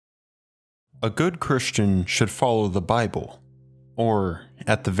A good Christian should follow the Bible, or,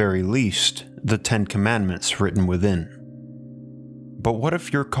 at the very least, the 10 Commandments written within. But what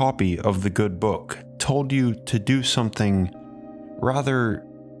if your copy of the good book told you to do something rather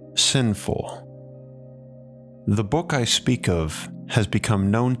sinful? The book I speak of has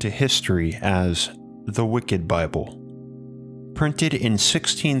become known to history as the Wicked Bible. Printed in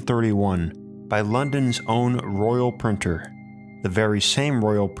 1631 by London's own royal printer, the very same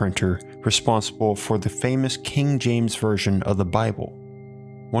royal printer responsible for the famous King James Version of the Bible,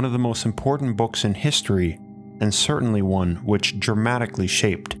 one of the most important books in history, and certainly one which dramatically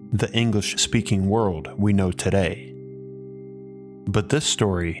shaped the English-speaking world we know today. But this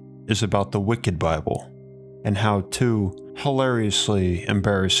story is about the Wicked Bible, and how two hilariously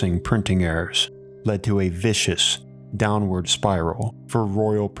embarrassing printing errors led to a vicious downward spiral for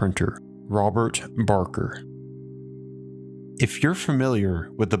royal printer Robert Barker. If you're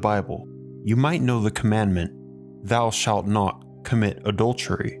familiar with the Bible, you might know the commandment, "Thou shalt not commit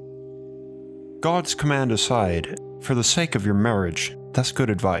adultery." God's command aside, for the sake of your marriage, that's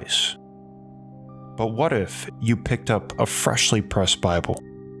good advice. But what if you picked up a freshly pressed Bible,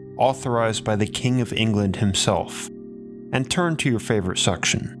 authorized by the King of England himself, and turned to your favorite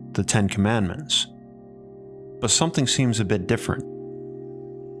section, the 10 Commandments? But something seems a bit different.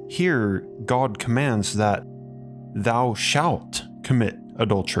 Here, God commands that thou shalt commit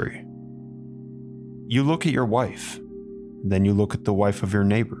adultery. You look at your wife, then you look at the wife of your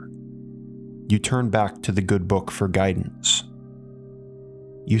neighbor. You turn back to the good book for guidance.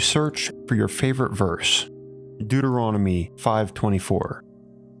 You search for your favorite verse, Deuteronomy 5:24,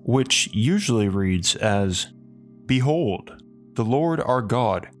 which usually reads as, "Behold, the Lord our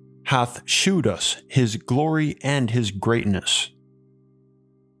God hath shewed us his glory and his greatness."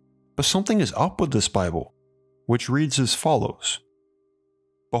 But something is up with this Bible, which reads as follows: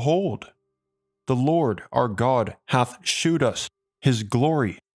 "Behold, the Lord our God hath shewed us his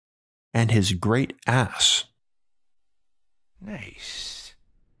glory and his great ass." Nice.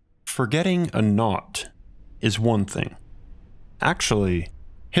 Forgetting a knot is one thing. Actually,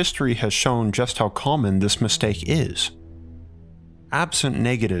 history has shown just how common this mistake is. Absent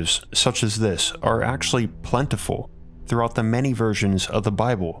negatives such as this are actually plentiful throughout the many versions of the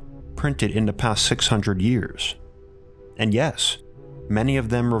Bible printed in the past 600 years. And yes, many of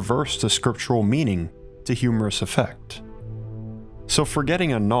them reverse the scriptural meaning to humorous effect. So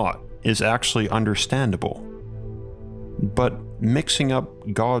forgetting a knot is actually understandable. But mixing up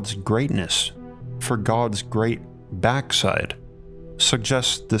God's greatness for God's great backside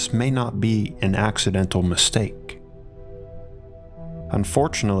suggests this may not be an accidental mistake.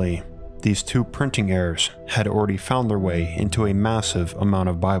 Unfortunately, these two printing errors had already found their way into a massive amount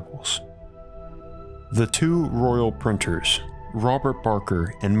of Bibles. The two royal printers, Robert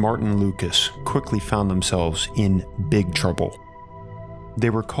Barker and Martin Lucas, quickly found themselves in big trouble. They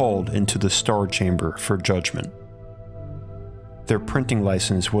were called into the Star Chamber for judgment. Their printing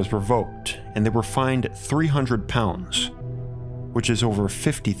license was revoked, and they were fined £300, which is over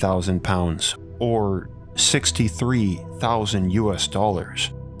 £50,000 or 63,000 US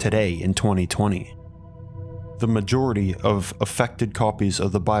dollars today in 2020. The majority of affected copies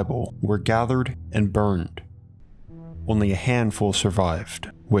of the Bible were gathered and burned. Only a handful survived,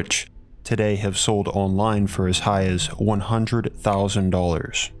 which today have sold online for as high as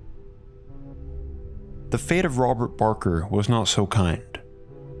 $100,000. The fate of Robert Barker was not so kind.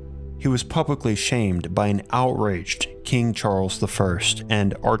 He was publicly shamed by an outraged King Charles I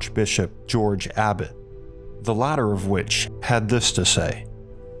and Archbishop George Abbot, the latter of which had this to say: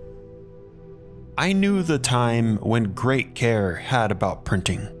 "I knew the time when great care had about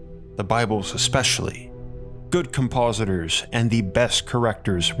printing, the Bibles especially. Good compositors and the best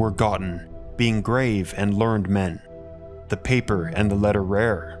correctors were gotten, being grave and learned men, the paper and the letter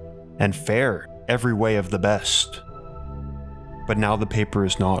rare, and fair every way of the best. But now the paper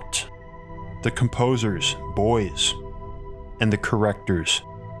is not, the composers boys, and the correctors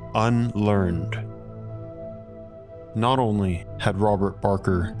unlearned." Not only had Robert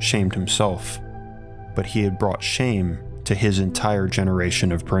Barker shamed himself, but he had brought shame to his entire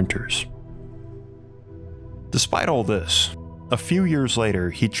generation of printers. Despite all this, a few years later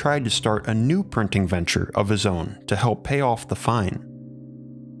he tried to start a new printing venture of his own to help pay off the fine.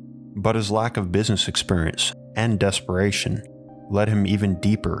 But his lack of business experience and desperation led him even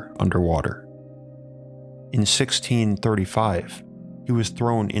deeper underwater. In 1635, he was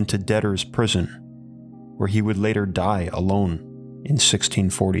thrown into debtor's prison, where he would later die alone in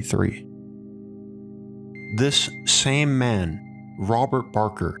 1643. This same man, Robert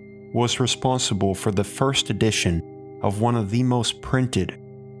Barker, was responsible for the first edition of one of the most printed,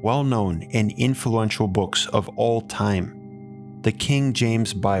 well-known and influential books of all time, the King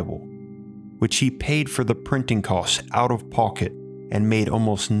James Bible, which he paid for the printing costs out of pocket and made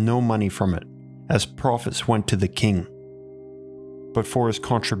almost no money from it, as profits went to the king. But for his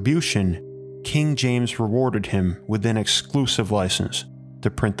contribution, King James rewarded him with an exclusive license to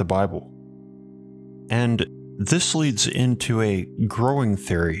print the Bible. And this leads into a growing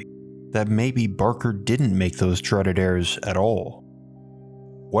theory that maybe Barker didn't make those dreaded errors at all.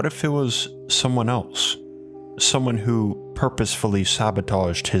 What if it was someone else? Someone who purposefully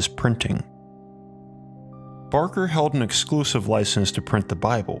sabotaged his printing? Barker held an exclusive license to print the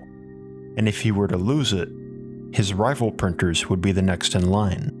Bible, and if he were to lose it, his rival printers would be the next in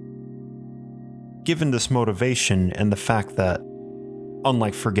line. Given this motivation and the fact that,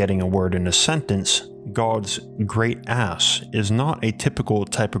 unlike forgetting a word in a sentence, God's great ass is not a typical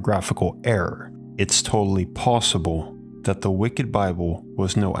typographical error, it's totally possible that the wicked Bible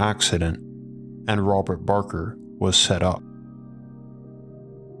was no accident and Robert Barker was set up.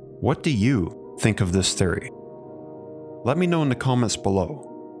 What do you think of this theory? Let me know in the comments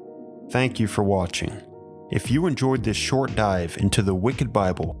below. Thank you for watching. If you enjoyed this short dive into the wicked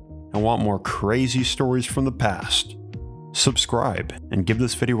Bible and want more crazy stories from the past, subscribe and give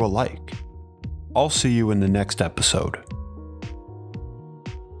this video a like. I'll see you in the next episode.